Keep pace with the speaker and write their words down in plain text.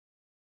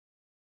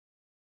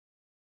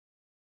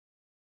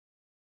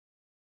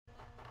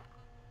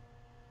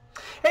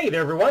Hey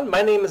there everyone,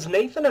 my name is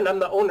Nathan and I'm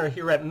the owner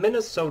here at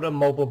Minnesota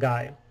Mobile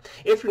Guy.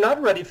 If you're not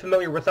already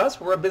familiar with us,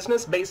 we're a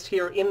business based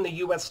here in the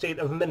U.S. state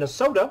of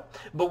Minnesota,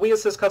 but we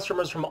assist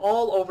customers from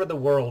all over the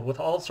world with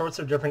all sorts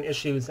of different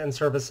issues and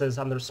services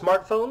on their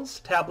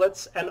smartphones,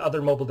 tablets, and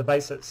other mobile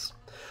devices.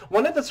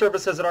 One of the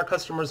services that our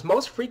customers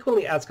most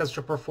frequently ask us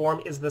to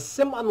perform is the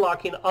SIM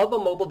unlocking of a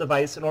mobile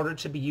device in order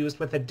to be used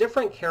with a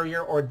different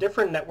carrier or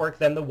different network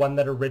than the one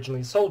that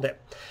originally sold it.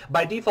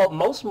 By default,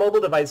 most mobile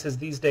devices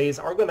these days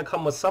are going to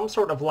come with some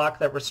sort of lock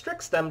that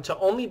restricts them to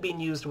only being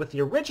used with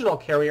the original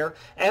carrier,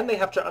 and they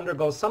have to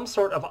undergo some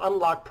sort of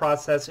unlock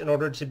process in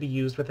order to be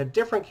used with a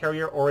different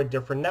carrier or a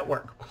different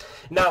network.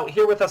 Now,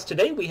 here with us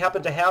today, we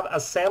happen to have a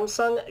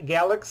Samsung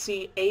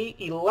Galaxy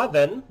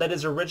A11 that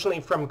is originally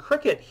from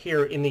Cricket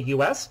here in the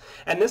US,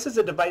 and this is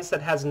a device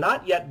that has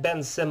not yet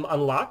been SIM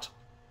unlocked,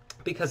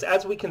 because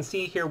as we can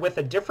see here, with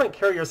a different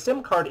carrier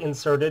SIM card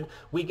inserted,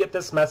 we get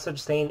this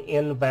message saying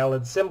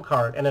invalid SIM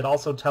card, and it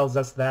also tells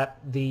us that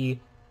the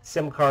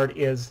SIM card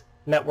is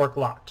network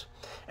locked.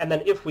 And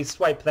then if we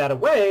swipe that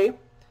away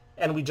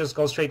and we just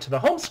go straight to the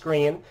home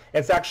screen,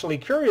 it's actually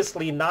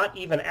curiously not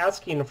even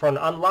asking for an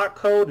unlock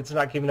code. It's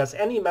not giving us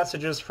any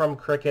messages from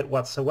Cricket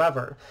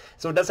whatsoever.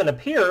 So it doesn't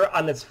appear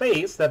on its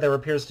face that there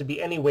appears to be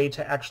any way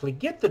to actually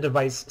get the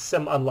device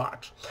SIM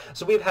unlocked.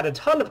 So we've had a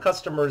ton of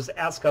customers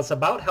ask us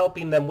about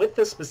helping them with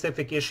this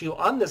specific issue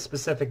on this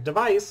specific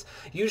device,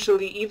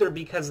 usually either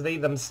because they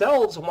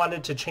themselves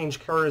wanted to change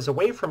carriers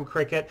away from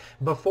Cricket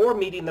before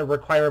meeting the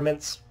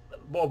requirements,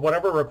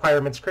 whatever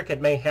requirements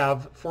Cricket may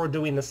have for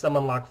doing the SIM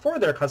unlock for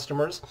their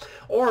customers,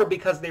 or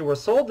because they were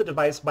sold the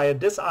device by a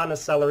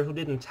dishonest seller who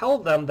didn't tell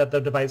them that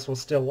the device was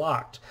still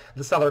locked.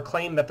 The seller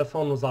claimed that the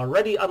phone was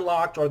already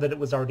unlocked or that it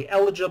was already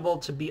eligible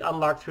to be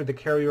unlocked through the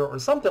carrier or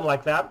something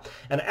like that,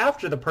 and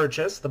after the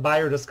purchase, the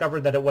buyer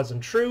discovered that it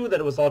wasn't true, that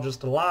it was all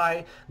just a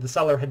lie, the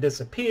seller had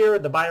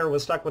disappeared, the buyer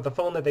was stuck with a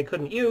phone that they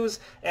couldn't use,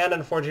 and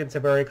unfortunately it's a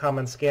very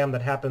common scam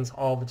that happens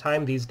all the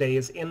time these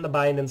days in the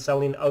buying and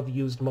selling of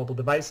used mobile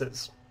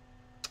devices.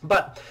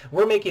 But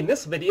we're making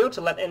this video to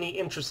let any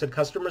interested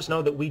customers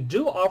know that we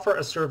do offer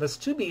a service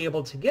to be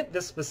able to get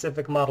this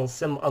specific model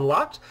SIM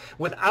unlocked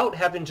without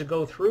having to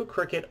go through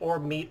Cricket or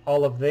meet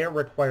all of their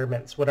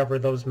requirements, whatever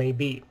those may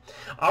be.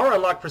 Our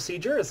unlock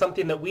procedure is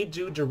something that we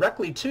do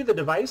directly to the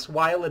device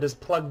while it is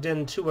plugged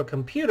into a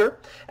computer,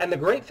 and the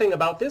great thing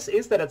about this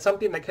is that it's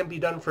something that can be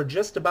done for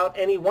just about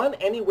anyone,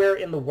 anywhere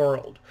in the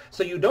world.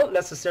 So you don't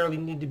necessarily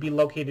need to be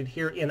located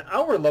here in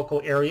our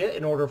local area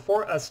in order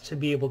for us to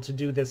be able to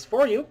do this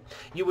for you.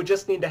 You would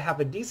just need to have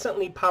a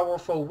decently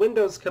powerful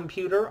Windows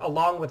computer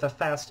along with a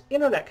fast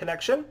internet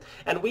connection,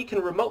 and we can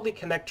remotely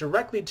connect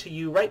directly to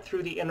you right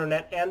through the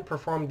internet and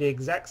perform the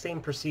exact same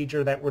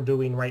procedure that we're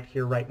doing right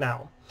here, right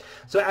now.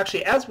 So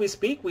actually, as we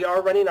speak, we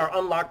are running our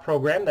unlock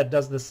program that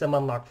does the SIM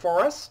unlock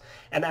for us,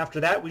 and after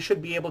that we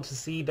should be able to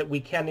see that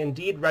we can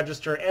indeed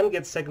register and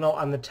get signal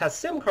on the test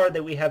SIM card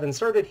that we have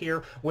inserted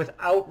here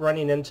without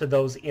running into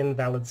those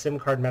invalid SIM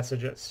card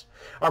messages.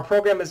 Our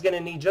program is going to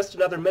need just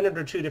another minute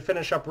or two to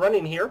finish up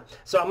running here,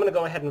 so I'm going to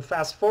go ahead and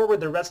fast forward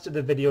the rest of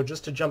the video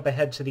just to jump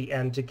ahead to the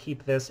end to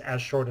keep this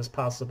as short as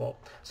possible.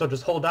 So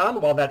just hold on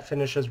while that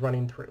finishes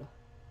running through.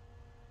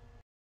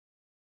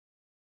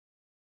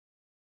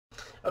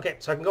 Okay,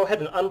 so I can go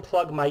ahead and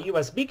unplug my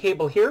USB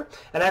cable here,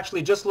 and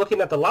actually just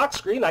looking at the lock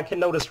screen, I can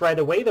notice right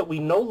away that we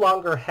no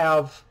longer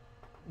have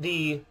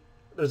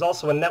there's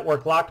also a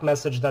network lock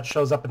message that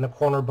shows up in the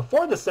corner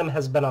before the SIM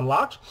has been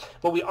unlocked,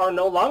 but we are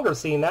no longer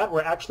seeing that.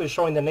 We're actually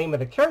showing the name of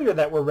the carrier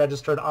that we're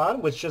registered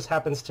on, which just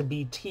happens to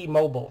be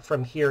T-Mobile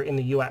from here in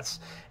the US.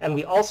 And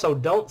we also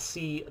don't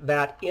see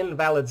that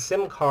invalid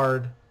SIM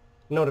card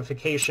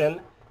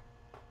notification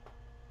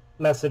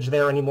message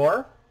there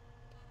anymore.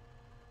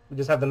 We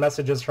just have the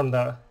messages from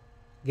the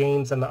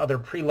games and the other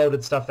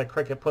preloaded stuff that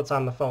Cricket puts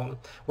on the phone.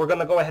 We're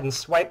going to go ahead and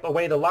swipe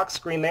away the lock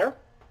screen there,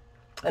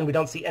 and we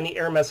don't see any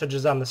error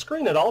messages on the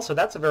screen at all, so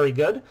that's very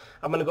good.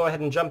 I'm going to go ahead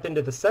and jump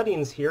into the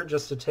settings here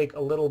just to take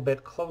a little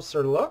bit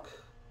closer look.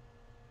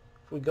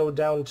 If we go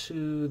down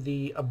to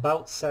the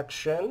About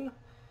section,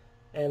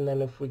 and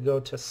then if we go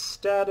to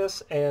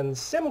Status and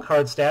SIM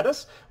card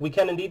status, we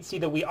can indeed see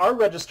that we are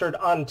registered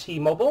on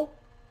T-Mobile.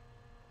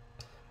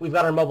 We've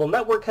got our mobile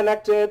network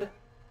connected.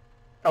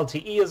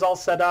 LTE is all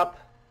set up,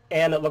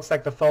 and it looks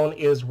like the phone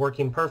is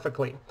working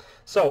perfectly.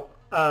 So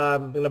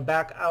I'm going to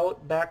back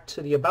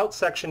to the About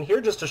section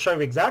here just to show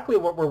you exactly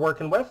what we're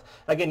working with.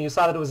 Again, you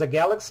saw that it was a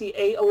Galaxy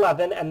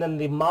A11, and then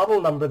the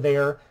model number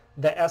there,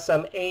 the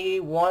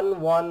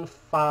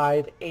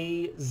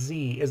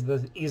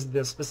A115AZ is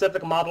the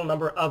specific model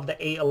number of the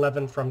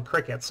A11 from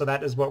Cricket. So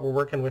that is what we're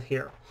working with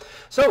here.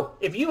 So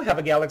if you have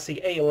a Galaxy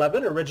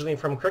A11 originally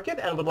from Cricket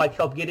and would like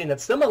help getting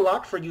it SIM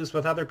unlocked for use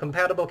with other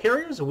compatible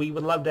carriers, we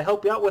would love to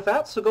help you out with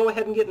that, so go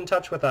ahead and get in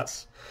touch with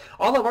us.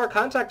 All of our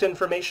contact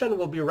information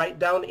will be right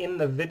down in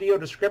the video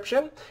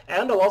description,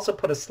 and I'll also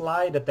put a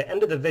slide at the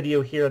end of the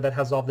video here that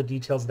has all the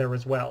details there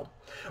as well.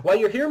 While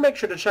you're here, make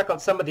sure to check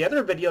out some of the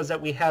other videos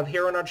that we have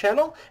here on our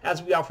channel,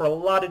 as we offer a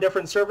lot of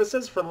different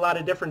services for a lot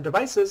of different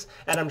devices,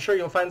 and I'm sure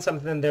you'll find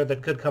something there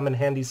that could come in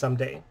handy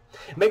someday.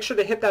 Make sure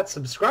to hit that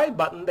subscribe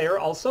button there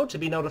also to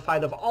be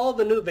notified of all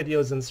the new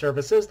videos and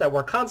services that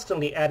we're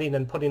constantly adding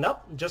and putting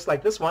up, just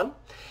like this one.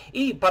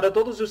 Y para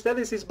todos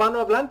ustedes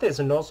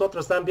hispanohablantes,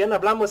 nosotros también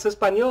hablamos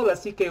español,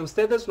 así que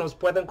ustedes nos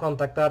pueden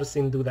contactar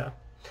sin duda.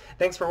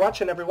 Thanks for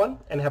watching, everyone,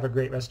 and have a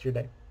great rest of your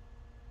day.